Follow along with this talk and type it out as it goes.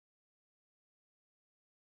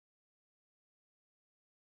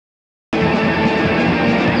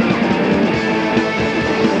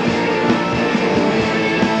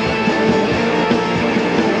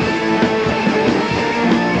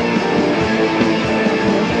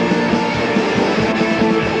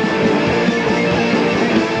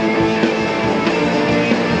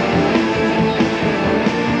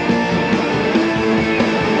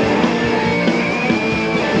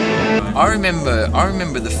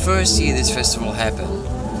remember the first year this festival happened.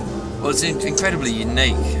 Well, it's incredibly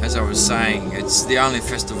unique, as I was saying. It's the only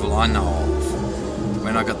festival I know of.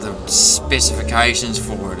 When I got the specifications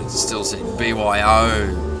for it, it still said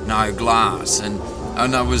BYO, no glass, and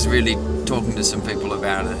I was really talking to some people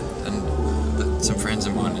about it, and some friends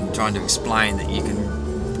of mine, and trying to explain that you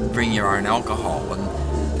can bring your own alcohol,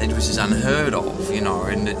 and it was just unheard of, you know,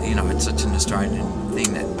 and you know, it's such an Australian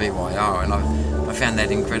thing, that BYO, and I found that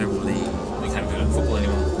incredibly. You can't do it in football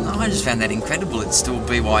anymore. No, I just found that incredible. It's still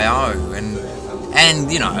BYO,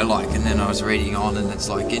 and you know, like, and then I was reading on, and it's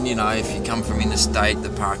like, and you know, if you come from interstate, the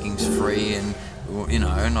parking's free, and you know,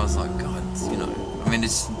 and I was like, God, you know, I mean,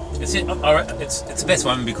 it's the best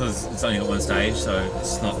one because it's only got one stage, so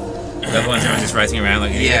it's not everyone's just racing around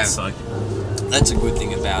like idiots. Like, that's a good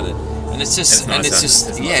thing about it, and it's just it's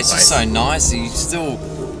just so nice.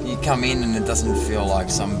 You come in and it doesn't feel like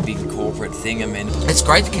some big corporate thing. I mean, it's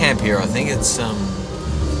great to camp here. I think it's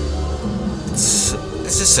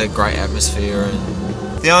just a great atmosphere,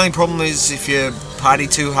 and the only problem is if you party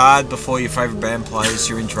too hard before your favourite band plays,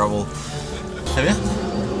 you're in trouble. Have you?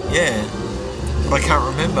 Yeah, but I can't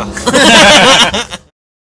remember.